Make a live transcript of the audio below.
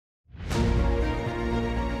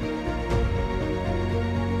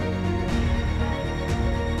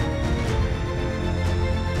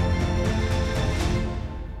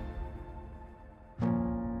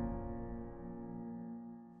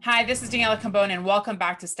Hi, this is Daniela Cambone, and welcome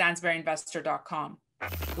back to StansberryInvestor.com.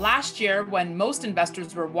 Last year, when most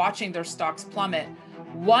investors were watching their stocks plummet,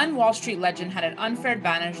 one Wall Street legend had an unfair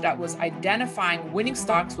advantage that was identifying winning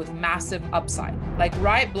stocks with massive upside, like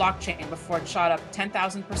Riot Blockchain before it shot up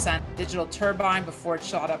 10,000%, Digital Turbine before it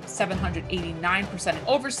shot up 789%, and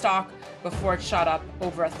Overstock before it shot up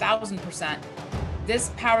over 1,000%.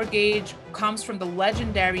 This power gauge comes from the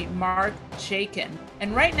legendary Mark Chaikin.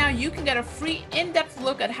 And right now you can get a free in-depth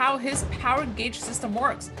look at how his power gauge system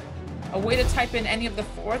works. A way to type in any of the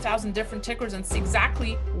 4,000 different tickers and see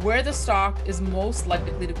exactly where the stock is most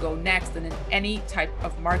likely to go next and in any type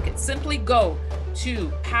of market. Simply go to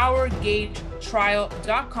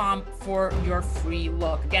powergaugetrial.com for your free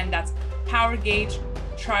look. Again, that's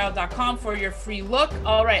powergaugetrial.com for your free look.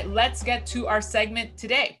 All right, let's get to our segment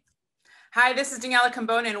today. Hi, this is Daniela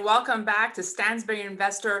Cambone, and welcome back to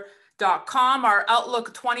StansberryInvestor.com. Our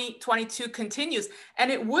Outlook 2022 continues, and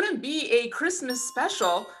it wouldn't be a Christmas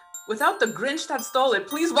special without the Grinch that stole it.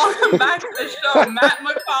 Please welcome back to the show, Matt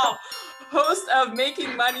McCall, host of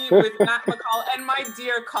Making Money with Matt McCall, and my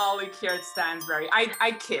dear colleague here at Stansberry.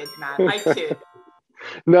 I kid, Matt, I kid.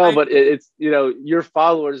 But it's, your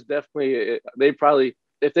followers definitely, they probably,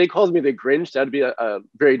 if they called me the Grinch, that'd be a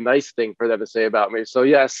very nice thing for them to say about me. So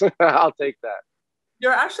yes, I'll take that.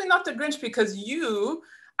 You're actually not the Grinch because you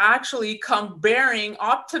actually come bearing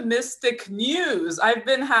optimistic news. I've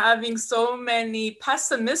been having so many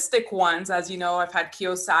pessimistic ones. As you know, I've had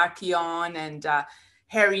Kiyosaki on and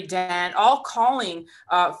Harry Dent, all calling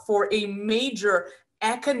for a major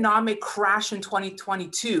economic crash in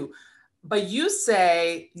 2022. But you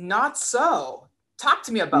say not so. Talk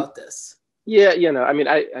to me about this. Yeah,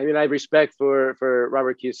 I respect for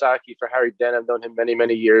Robert Kiyosaki, for Harry Dent. I've known him many,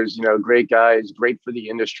 many years. Great guys, great for the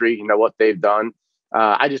industry. What they've done.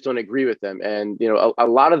 I just don't agree with them. And a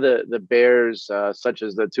lot of the bears, such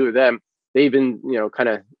as the two of them, they've been kind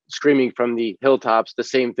of screaming from the hilltops the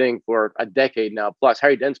same thing for a decade now. Plus,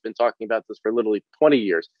 Harry Dent's been talking about this for literally 20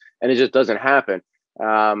 years, and it just doesn't happen.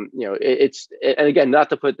 And again, not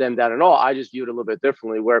to put them down at all. I just view it a little bit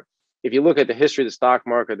differently. Where if you look at the history of the stock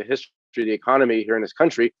market, the history of the economy here in this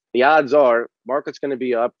country, the odds are market's going to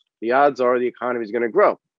be up. The odds are the economy is going to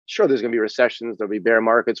grow. Sure, there's going to be recessions, there'll be bear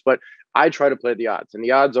markets, but I try to play the odds. And the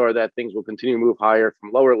odds are that things will continue to move higher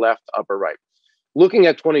from lower left to upper right. Looking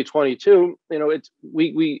at 2022,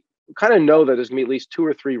 we kind of know that there's going to be at least 2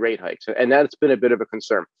 or 3 rate hikes. And that's been a bit of a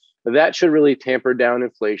concern. That should really tamper down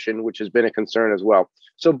inflation, which has been a concern as well.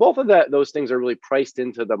 So both of those things are really priced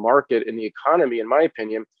into the market and the economy, in my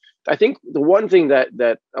opinion. I think the one thing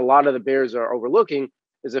that a lot of the bears are overlooking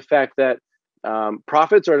is the fact that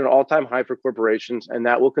profits are at an all-time high for corporations, and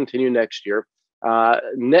that will continue next year.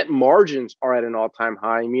 Net margins are at an all-time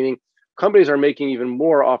high, meaning companies are making even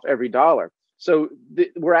more off every dollar. So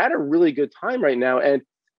we're at a really good time right now. And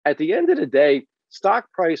at the end of the day,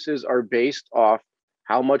 stock prices are based off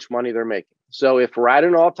how much money they're making. So if we're at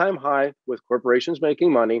an all-time high with corporations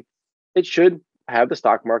making money, it should have the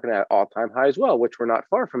stock market at all-time high as well, which we're not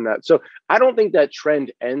far from that. So I don't think that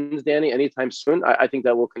trend ends, Danny, anytime soon. I think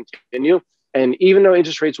that will continue. And even though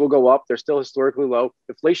interest rates will go up, they're still historically low.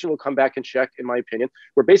 Inflation will come back in check, in my opinion.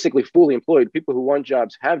 We're basically fully employed. People who want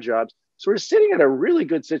jobs have jobs. So we're sitting in a really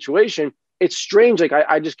good situation. It's strange. Like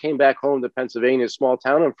I just came back home to Pennsylvania, small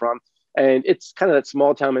town I'm from, and it's kind of that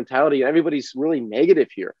small town mentality. And everybody's really negative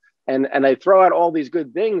here. And I throw out all these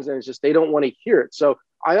good things, and it's just they don't want to hear it. So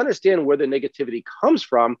I understand where the negativity comes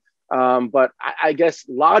from, but I guess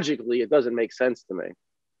logically it doesn't make sense to me.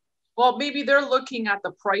 Well, maybe they're looking at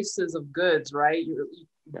the prices of goods, right?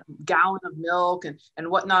 Gallon of milk and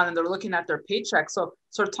whatnot, and they're looking at their paychecks. So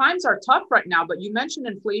times are tough right now, but you mentioned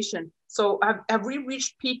inflation. So have we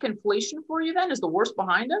reached peak inflation for you then? Is the worst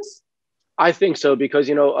behind us? I think so, because,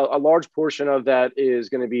 a large portion of that is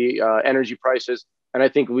going to be energy prices. And I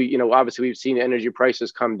think obviously we've seen energy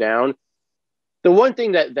prices come down. The one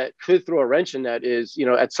thing that could throw a wrench in that is,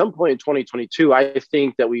 at some point in 2022, I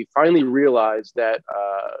think that we finally realized that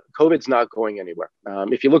COVID's not going anywhere.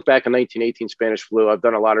 If you look back in 1918 Spanish flu, I've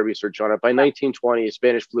done a lot of research on it. By 1920,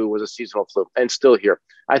 Spanish flu was a seasonal flu and still here.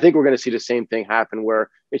 I think we're going to see the same thing happen where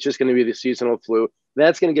it's just going to be the seasonal flu.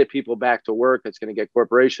 That's going to get people back to work. It's going to get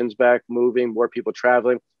corporations back moving, more people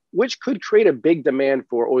traveling, which could create a big demand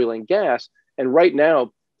for oil and gas. And right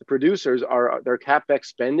now, the producers their CapEx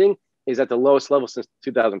spending is at the lowest level since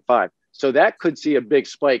 2005. So that could see a big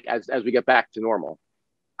spike as we get back to normal.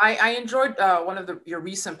 I enjoyed one of your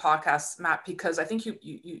recent podcasts, Matt, because I think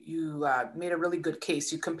you made a really good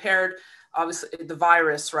case. You compared, obviously, the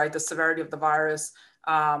virus, right? The severity of the virus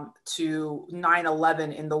to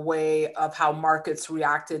 9/11 in the way of how markets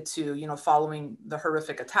reacted to, following the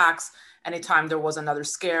horrific attacks. Anytime there was another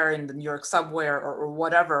scare in the New York subway or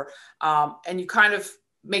whatever. And you kind of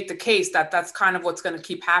make the case that that's kind of what's going to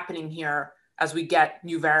keep happening here as we get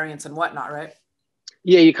new variants and whatnot, right?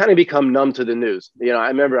 Yeah, you kind of become numb to the news. I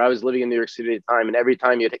remember I was living in New York City at the time, and every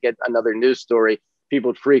time you'd get another news story, people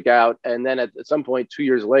would freak out. And then at some point, 2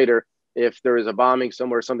 years later, if there was a bombing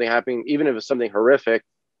somewhere, something happening, even if it was something horrific,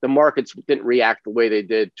 the markets didn't react the way they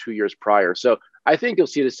did 2 years prior. So I think you'll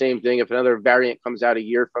see the same thing if another variant comes out a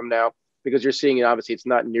year from now, because you're seeing it. Obviously, it's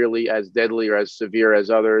not nearly as deadly or as severe as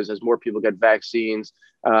others, as more people get vaccines.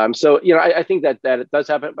 I think that it does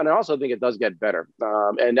happen, but I also think it does get better.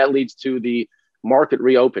 And that leads to the market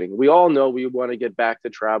reopening. We all know we want to get back to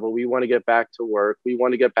travel. We want to get back to work. We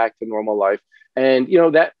want to get back to normal life. And,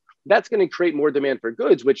 that's going to create more demand for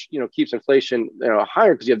goods, which, keeps inflation,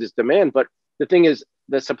 higher because you have this demand. But the thing is,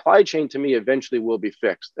 the supply chain to me eventually will be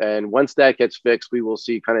fixed. And once that gets fixed, we will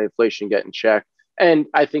see kind of inflation get in check. And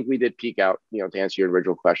I think we did peak out, to answer your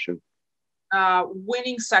original question.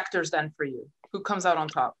 Winning sectors then for you, who comes out on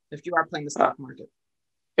top if you are playing the stock market?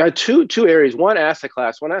 Two areas. One asset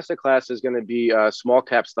class is going to be small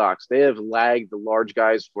cap stocks. They have lagged the large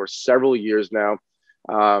guys for several years now.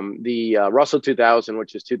 The Russell 2000,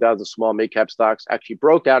 which is 2,000 small mid cap stocks, actually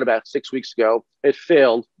broke out about 6 weeks ago. It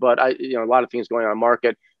failed, but a lot of things going on in the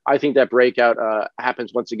market. I think that breakout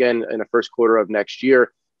happens once again in the first quarter of next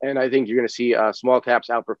year. And I think you're going to see small caps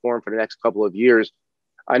outperform for the next couple of years.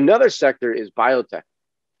 Another sector is biotech.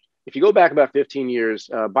 If you go back about 15 years,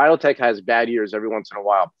 biotech has bad years every once in a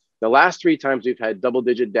while. The last 3 times we've had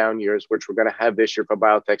double-digit down years, which we're going to have this year for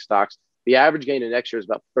biotech stocks, the average gain in next year is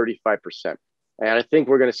about 35%. And I think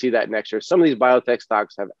we're going to see that next year. Some of these biotech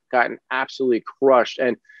stocks have gotten absolutely crushed.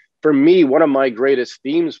 And for me, one of my greatest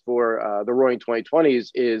themes for the Roaring 2020s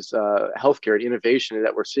is healthcare and innovation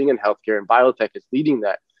that we're seeing in healthcare, and biotech is leading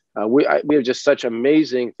that. We have just such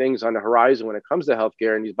amazing things on the horizon when it comes to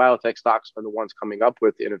healthcare, and these biotech stocks are the ones coming up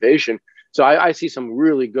with the innovation. So I see some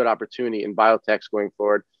really good opportunity in biotechs going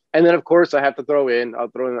forward. And then, of course, I'll throw in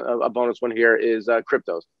a bonus one here is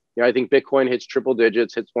cryptos. I think Bitcoin hits triple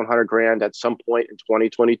digits, hits 100 grand at some point in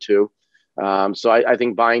 2022. So I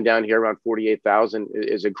think buying down here around 48,000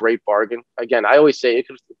 is a great bargain. Again, I always say it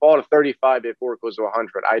could fall to 35 before it goes to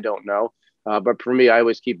 100. I don't know. But for me, I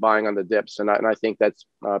always keep buying on the dips. And I think that's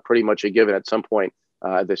pretty much a given at some point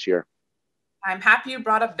this year. I'm happy you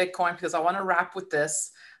brought up Bitcoin because I want to wrap with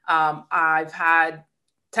this. I've had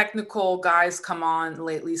technical guys come on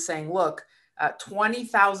lately saying, look,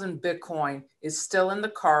 20,000 Bitcoin is still in the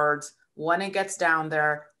cards. When it gets down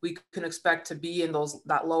there, we can expect to be in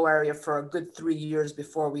that low area for a good 3 years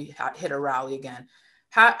before we hit a rally again.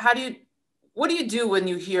 What do you do when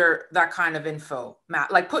you hear that kind of info,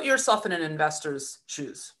 Matt? Like, put yourself in an investor's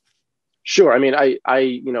shoes. Sure. I mean, I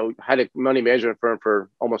had a money management firm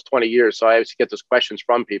for almost 20 years. So I always get those questions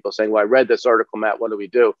from people saying, well, I read this article, Matt, what do we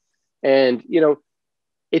do? And,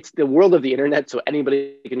 it's the world of the internet, so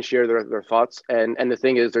anybody can share their thoughts. And the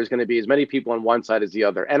thing is, there's going to be as many people on one side as the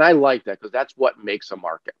other. And I like that because that's what makes a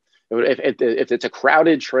market. If it's a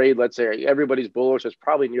crowded trade, let's say everybody's bullish, it's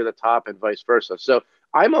probably near the top and vice versa. So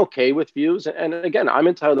I'm okay with views. And again, I'm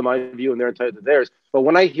entitled to my view and they're entitled to theirs. But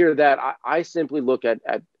when I hear that, I simply look at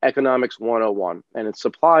economics 101, and it's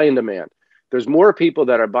supply and demand. There's more people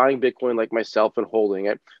that are buying Bitcoin like myself and holding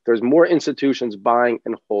it. There's more institutions buying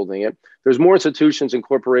and holding it. There's more institutions and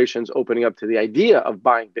corporations opening up to the idea of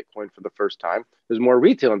buying Bitcoin for the first time. There's more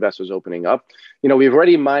retail investors opening up. We've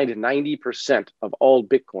already mined 90% of all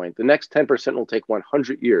Bitcoin. The next 10% will take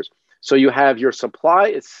 100 years. So you have your supply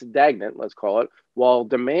is stagnant, let's call it, while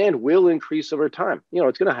demand will increase over time.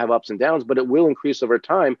 It's going to have ups and downs, but it will increase over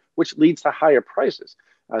time, which leads to higher prices.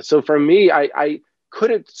 So for me, I could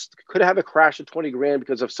it have a crash of 20 grand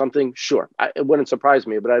because of something? Sure. It wouldn't surprise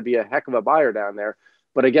me, but I'd be a heck of a buyer down there.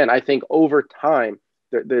 But again, I think over time,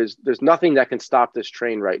 there's nothing that can stop this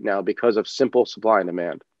train right now because of simple supply and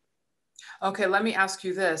demand. Okay, let me ask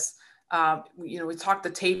you this. We talked the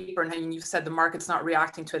taper, and you said the market's not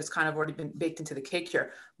reacting to it. It's kind of already been baked into the cake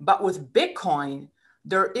here. But with Bitcoin,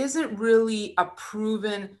 there isn't really a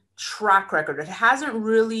proven track record. It hasn't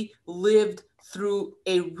really lived through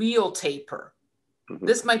a real taper.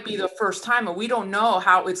 This might be the first time, and we don't know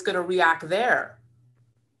how it's going to react there.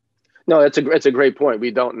 No, it's a great point.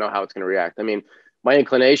 We don't know how it's going to react. I mean, my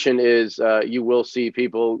inclination is you will see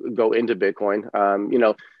people go into Bitcoin.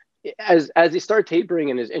 As they start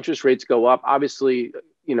tapering and as interest rates go up, obviously,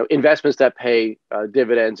 investments that pay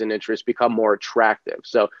dividends and interest become more attractive.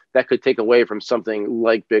 So that could take away from something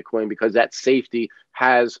like Bitcoin because that safety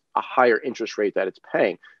has a higher interest rate that it's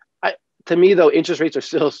paying. To me, though, interest rates are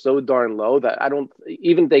still so darn low that I don't,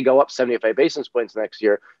 even if they go up 75 basis points next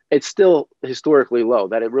year, it's still historically low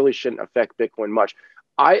that it really shouldn't affect Bitcoin much.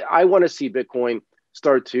 I want to see Bitcoin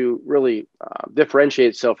start to really differentiate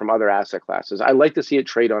itself from other asset classes. I like to see it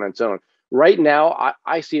trade on its own. Right now,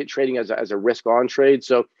 I see it trading as a risk-on trade.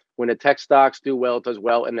 So when the tech stocks do well, it does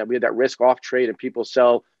well. And then we have that risk-off trade and people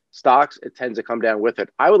sell stocks, it tends to come down with it.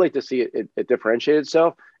 I would like to see it differentiate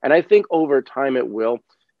itself. And I think over time it will.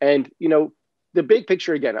 And, the big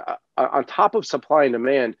picture, again, on top of supply and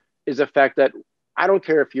demand is the fact that I don't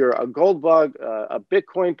care if you're a gold bug, a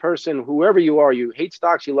Bitcoin person, whoever you are, you hate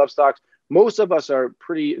stocks, you love stocks. Most of us are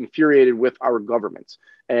pretty infuriated with our governments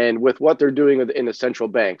and with what they're doing in the central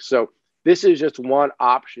banks. So this is just one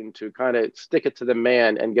option to kind of stick it to the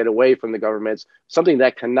man and get away from the governments, something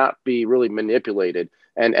that cannot be really manipulated.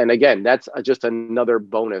 And again, that's just another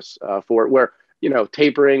bonus for it where,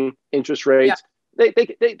 tapering interest rates. Yeah.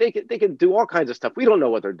 They can do all kinds of stuff. We don't know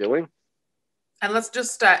what they're doing. And let's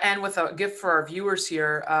just end with a gift for our viewers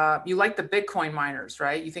here. You like the Bitcoin miners,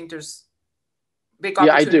 right? You think there's big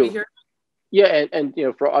opportunity here? Yeah, and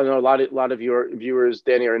for I know a lot of your viewers,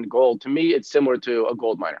 Danny, are in gold. To me, it's similar to a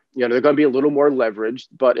gold miner. They're going to be a little more leveraged.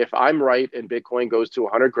 But if I'm right and Bitcoin goes to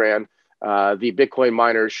 100 grand, the Bitcoin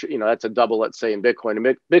miners, that's a double, let's say, in Bitcoin.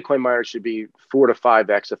 And Bitcoin miners should be 4 to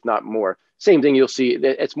 5x, if not more. Same thing you'll see.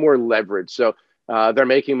 It's more leverage. So they're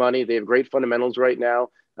making money. They have great fundamentals right now.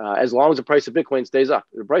 As long as the price of Bitcoin stays up.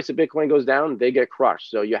 If the price of Bitcoin goes down, they get crushed.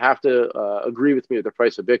 So you have to agree with me with the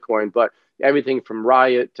price of Bitcoin. But everything from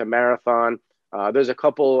Riot to Marathon, there's a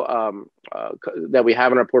couple that we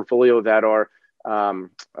have in our portfolio that are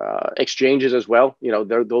exchanges as well.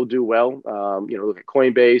 They'll do well. Look at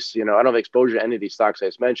Coinbase. I don't have exposure to any of these stocks I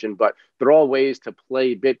just mentioned, but they're all ways to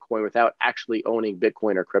play Bitcoin without actually owning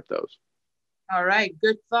Bitcoin or cryptos. All right.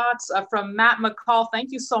 Good thoughts from Matt McCall.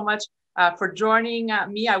 Thank you so much for joining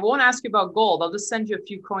me. I won't ask you about gold. I'll just send you a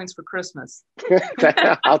few coins for Christmas.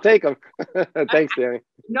 I'll take them. Thanks, Danny.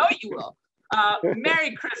 No, you will.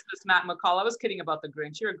 Merry Christmas, Matt McCall. I was kidding about the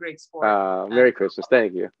Grinch. You're a great sport. Merry Christmas.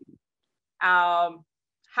 Thank you.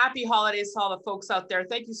 Happy holidays to all the folks out there.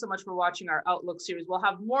 Thank you so much for watching our Outlook series. We'll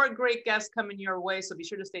have more great guests coming your way, so be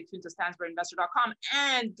sure to stay tuned to StansberryInvestor.com.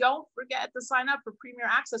 And don't forget to sign up for premier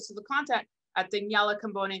access to the content at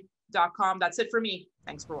DanielaCambone.com. That's it for me.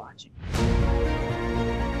 Thanks for watching.